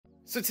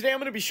So today I'm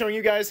going to be showing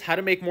you guys how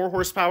to make more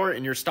horsepower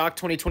in your stock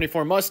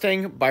 2024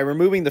 Mustang by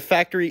removing the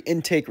factory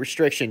intake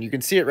restriction. You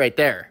can see it right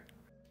there.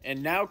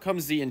 And now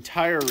comes the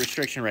entire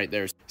restriction right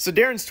there. So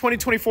Darren's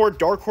 2024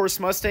 Darkhorse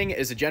Mustang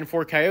is a Gen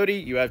 4 Coyote.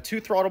 You have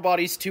 2 throttle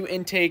bodies, 2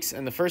 intakes,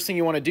 and the first thing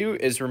you want to do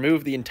is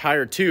remove the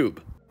entire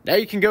tube. Now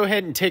you can go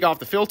ahead and take off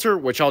the filter,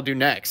 which I'll do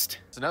next.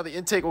 So now the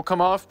intake will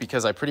come off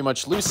because I pretty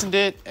much loosened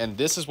it, and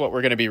this is what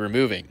we're going to be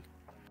removing.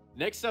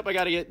 Next up, I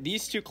got to get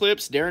these 2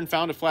 clips. Darren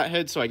found a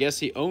flathead, so I guess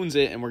he owns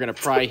it, and we're going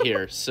to pry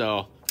here.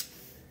 So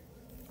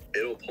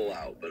it'll pull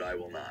out, but I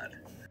will not.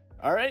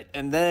 All right,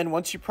 and then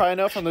once you pry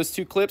enough on those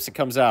 2 clips, it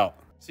comes out.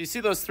 So you see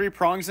those 3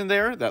 prongs in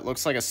there? That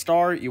looks like a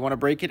star. You want to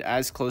break it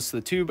as close to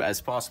the tube as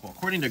possible.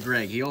 According to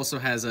Greg, he also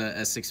has a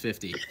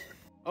S650.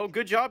 Oh,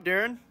 good job,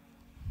 Darren.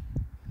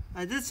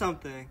 I did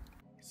something.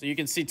 So you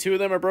can see 2 of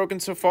them are broken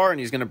so far, and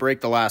he's going to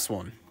break the last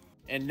one.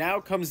 And now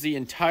comes the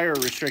entire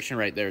restriction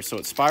right there. So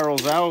it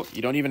spirals out.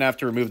 You don't even have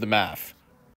to remove the MAF.